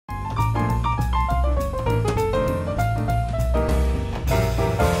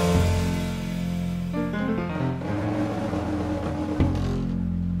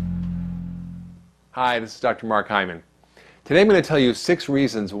Hi, this is Dr. Mark Hyman. Today I'm going to tell you 6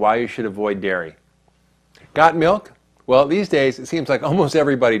 reasons why you should avoid dairy. Got milk? Well, these days it seems like almost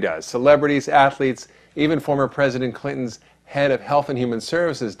everybody does. Celebrities, athletes, even former President Clinton's head of Health and Human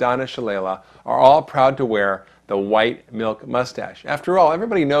Services, Donna Shalala, are all proud to wear the white milk mustache. After all,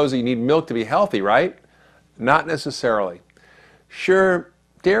 everybody knows that you need milk to be healthy, right? Not necessarily. Sure,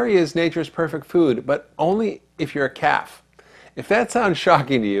 dairy is nature's perfect food, but only if you're a calf. If that sounds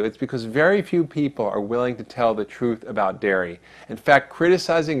shocking to you, it's because very few people are willing to tell the truth about dairy. In fact,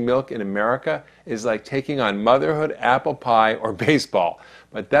 criticizing milk in America is like taking on motherhood, apple pie, or baseball.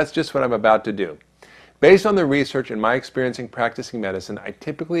 But that's just what I'm about to do. Based on the research and my experience in practicing medicine, I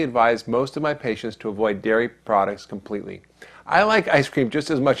typically advise most of my patients to avoid dairy products completely. I like ice cream just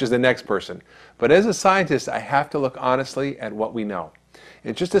as much as the next person, but as a scientist, I have to look honestly at what we know.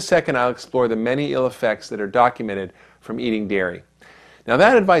 In just a second, I'll explore the many ill effects that are documented from eating dairy. Now,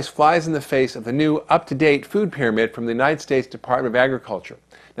 that advice flies in the face of the new up-to-date food pyramid from the United States Department of Agriculture.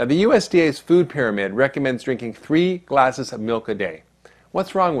 Now, the USDA's food pyramid recommends drinking 3 glasses of milk a day.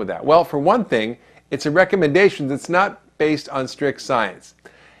 What's wrong with that? Well, for one thing, it's a recommendation that's not based on strict science.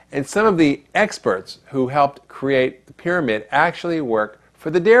 And some of the experts who helped create the pyramid actually work for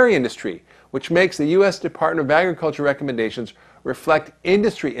the dairy industry, which makes the U.S. Department of Agriculture recommendations reflect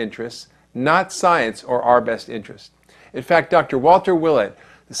industry interests, not science or our best interest. In fact, Dr. Walter Willett,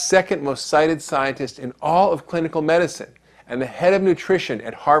 the second most cited scientist in all of clinical medicine and the head of nutrition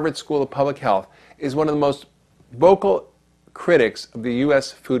at Harvard School of Public Health, is one of the most vocal critics of the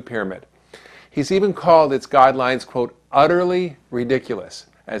U.S. food pyramid. He's even called its guidelines, quote, utterly ridiculous,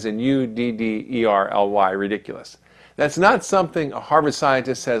 as in U-D-D-E-R-L-Y, ridiculous. That's not something a Harvard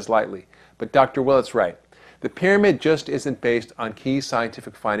scientist says lightly, but Dr. Willett's right. The pyramid just isn't based on key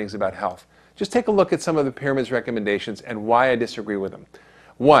scientific findings about health. Just take a look at some of the pyramid's recommendations and why I disagree with them.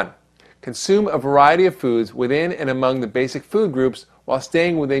 1. Consume a variety of foods within and among the basic food groups while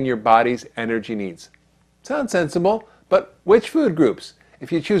staying within your body's energy needs. Sounds sensible, but which food groups?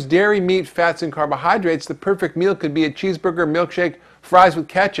 If you choose dairy, meat, fats, and carbohydrates, the perfect meal could be a cheeseburger, milkshake, fries with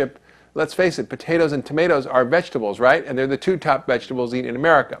ketchup. Let's face it, potatoes and tomatoes are vegetables, right? And they're the 2 top vegetables eaten in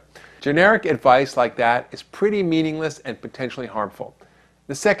America. Generic advice like that is pretty meaningless and potentially harmful.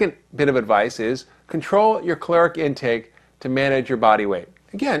 The second bit of advice is control your caloric intake to manage your body weight.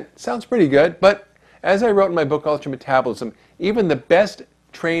 Again, sounds pretty good, but as I wrote in my book, Ultra Metabolism, even the best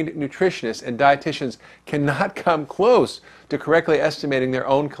trained nutritionists and dietitians cannot come close to correctly estimating their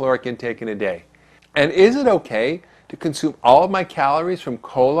own caloric intake in a day. And is it okay to consume all of my calories from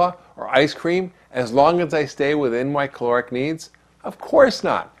cola or ice cream as long as I stay within my caloric needs? Of course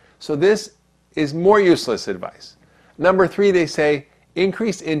not. So this is more useless advice. Number 3, they say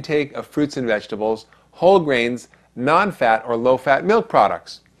increase intake of fruits and vegetables, whole grains, non-fat or low-fat milk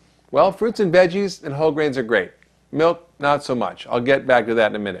products. Well, fruits and veggies and whole grains are great. Milk, not so much. I'll get back to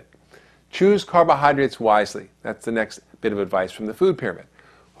that in a minute. Choose carbohydrates wisely. That's the next bit of advice from the food pyramid.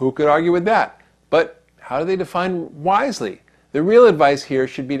 Who could argue with that? But how do they define wisely? The real advice here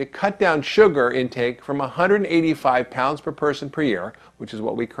should be to cut down sugar intake from 185 pounds per person per year, which is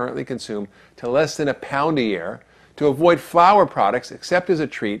what we currently consume, to less than a pound a year, to avoid flour products except as a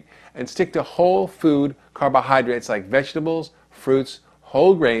treat, and stick to whole food carbohydrates like vegetables, fruits,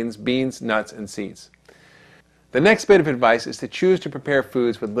 whole grains, beans, nuts, and seeds. The next bit of advice is to choose to prepare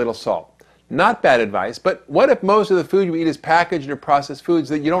foods with little salt. Not bad advice, but what if most of the food you eat is packaged or processed foods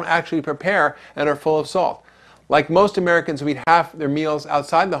that you don't actually prepare and are full of salt? Like most Americans who eat half their meals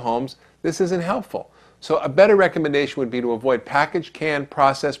outside the homes, this isn't helpful. So a better recommendation would be to avoid packaged, canned,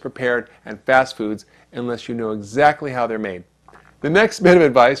 processed, prepared, and fast foods unless you know exactly how they're made. The next bit of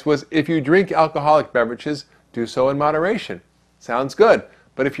advice was if you drink alcoholic beverages, do so in moderation. Sounds good,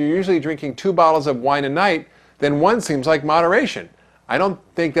 but if you're usually drinking 2 bottles of wine a night, then 1 seems like moderation. I don't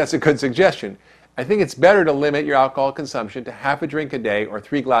think that's a good suggestion. I think it's better to limit your alcohol consumption to half a drink a day or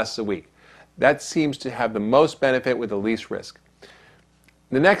 3 glasses a week. That seems to have the most benefit with the least risk.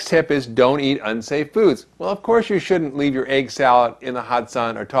 The next tip is don't eat unsafe foods. Well, of course you shouldn't leave your egg salad in the hot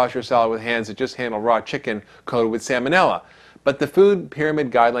sun or toss your salad with hands that just handle raw chicken coated with salmonella. But the food pyramid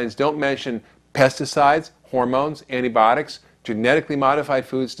guidelines don't mention pesticides, hormones, antibiotics, genetically modified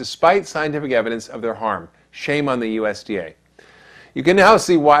foods despite scientific evidence of their harm. Shame on the USDA. You can now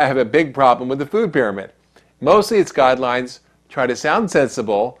see why I have a big problem with the food pyramid. Mostly its guidelines try to sound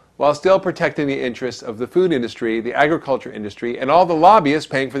sensible while still protecting the interests of the food industry, the agriculture industry, and all the lobbyists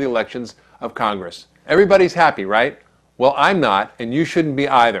paying for the elections of Congress. Everybody's happy, right? Well, I'm not, and you shouldn't be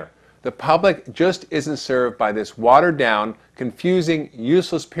either. The public just isn't served by this watered-down, confusing,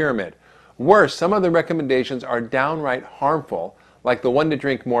 useless pyramid. Worse, some of the recommendations are downright harmful, like the one to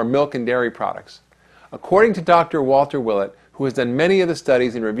drink more milk and dairy products. According to Dr. Walter Willett, who has done many of the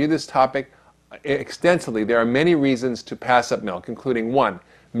studies and reviewed this topic extensively, there are many reasons to pass up milk, including 1.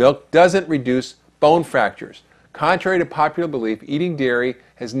 Milk doesn't reduce bone fractures. Contrary to popular belief, eating dairy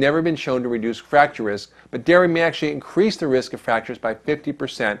has never been shown to reduce fracture risk, but dairy may actually increase the risk of fractures by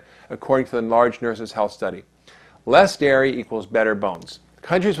 50%, according to the Large Nurses' Health Study. Less dairy equals better bones.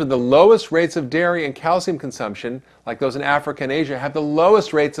 Countries with the lowest rates of dairy and calcium consumption, like those in Africa and Asia, have the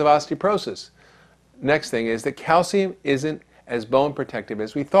lowest rates of osteoporosis. Next thing is that calcium isn't as bone protective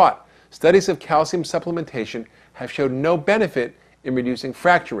as we thought. Studies of calcium supplementation have showed no benefit in reducing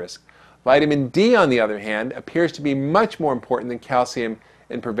fracture risk. Vitamin D, on the other hand, appears to be much more important than calcium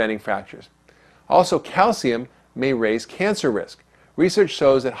in preventing fractures. Also, calcium may raise cancer risk. Research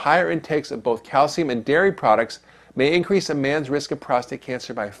shows that higher intakes of both calcium and dairy products may increase a man's risk of prostate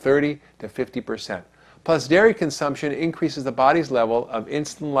cancer by 30 to 50%. Plus, dairy consumption increases the body's level of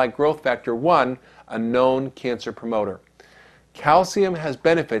insulin-like growth factor 1, a known cancer promoter. Calcium has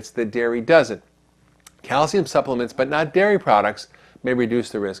benefits that dairy doesn't. Calcium supplements, but not dairy products, may reduce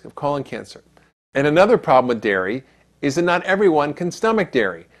the risk of colon cancer. And another problem with dairy is that not everyone can stomach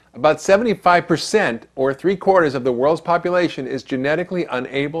dairy. About 75%, or 3/4 of the world's population, is genetically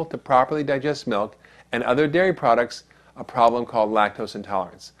unable to properly digest milk and other dairy products, a problem called lactose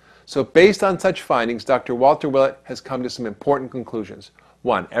intolerance. So based on such findings, Dr. Walter Willett has come to some important conclusions.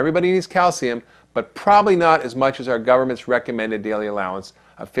 1. Everybody needs calcium, but probably not as much as our government's recommended daily allowance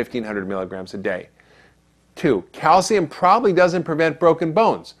of 1,500 milligrams a day. 2. Calcium probably doesn't prevent broken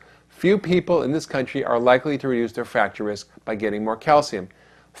bones. Few people in this country are likely to reduce their fracture risk by getting more calcium.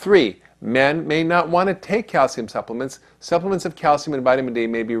 3. Men may not want to take calcium supplements. Supplements of calcium and vitamin D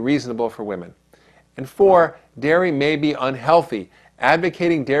may be reasonable for women. And 4. Dairy may be unhealthy.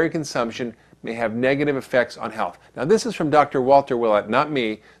 Advocating dairy consumption may have negative effects on health. Now, this is from Dr. Walter Willett, not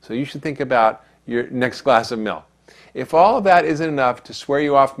me, so you should think about your next glass of milk. If all of that isn't enough to swear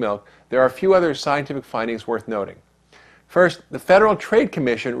you off milk, there are a few other scientific findings worth noting. First, the Federal Trade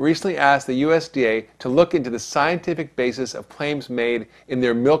Commission recently asked the USDA to look into the scientific basis of claims made in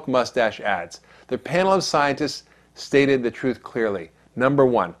their milk mustache ads. The panel of scientists stated the truth clearly. Number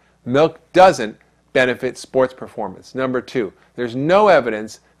 1, milk doesn't benefit sports performance. Number 2, there's no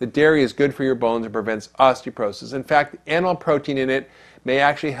evidence that dairy is good for your bones and prevents osteoporosis. In fact, the animal protein in it may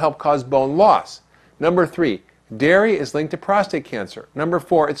actually help cause bone loss. Number 3, dairy is linked to prostate cancer. Number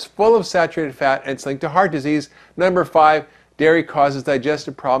 4, it's full of saturated fat and it's linked to heart disease. Number 5, dairy causes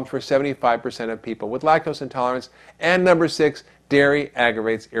digestive problems for 75% of people with lactose intolerance. And number 6, dairy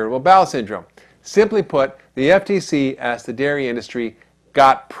aggravates irritable bowel syndrome. Simply put, the FTC asked the dairy industry,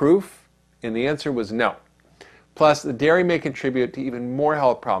 got proof? And the answer was no. Plus, the dairy may contribute to even more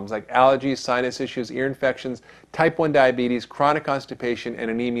health problems like allergies, sinus issues, ear infections, type 1 diabetes, chronic constipation, and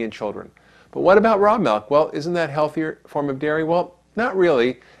anemia in children. But what about raw milk? Well, isn't that a healthier form of dairy? Well, not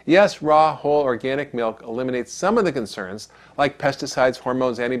really. Yes, raw, whole, organic milk eliminates some of the concerns, like pesticides,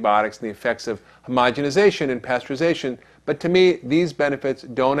 hormones, antibiotics, and the effects of homogenization and pasteurization. But to me, these benefits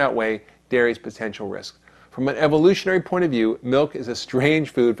don't outweigh dairy's potential risks. From an evolutionary point of view, milk is a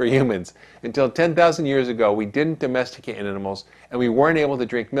strange food for humans. Until 10,000 years ago, we didn't domesticate animals, and we weren't able to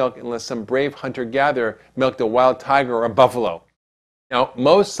drink milk unless some brave hunter-gatherer milked a wild tiger or a buffalo. Now,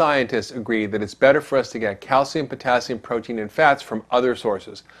 most scientists agree that it's better for us to get calcium, potassium, protein, and fats from other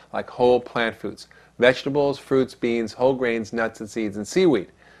sources, like whole plant foods, vegetables, fruits, beans, whole grains, nuts and seeds, and seaweed.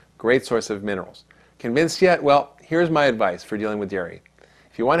 Great source of minerals. Convinced yet? Well, here's my advice for dealing with dairy.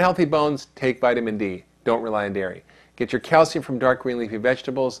 If you want healthy bones, take vitamin D. Don't rely on dairy. Get your calcium from dark green leafy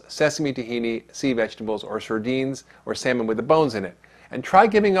vegetables, sesame, tahini, sea vegetables, or sardines or salmon with the bones in it. And try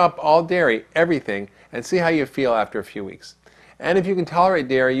giving up all dairy, everything, and see how you feel after a few weeks. And if you can tolerate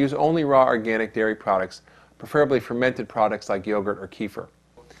dairy, use only raw organic dairy products, preferably fermented products like yogurt or kefir.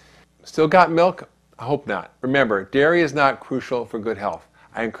 Still got milk? I hope not. Remember, dairy is not crucial for good health.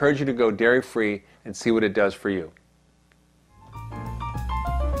 I encourage you to go dairy-free and see what it does for you.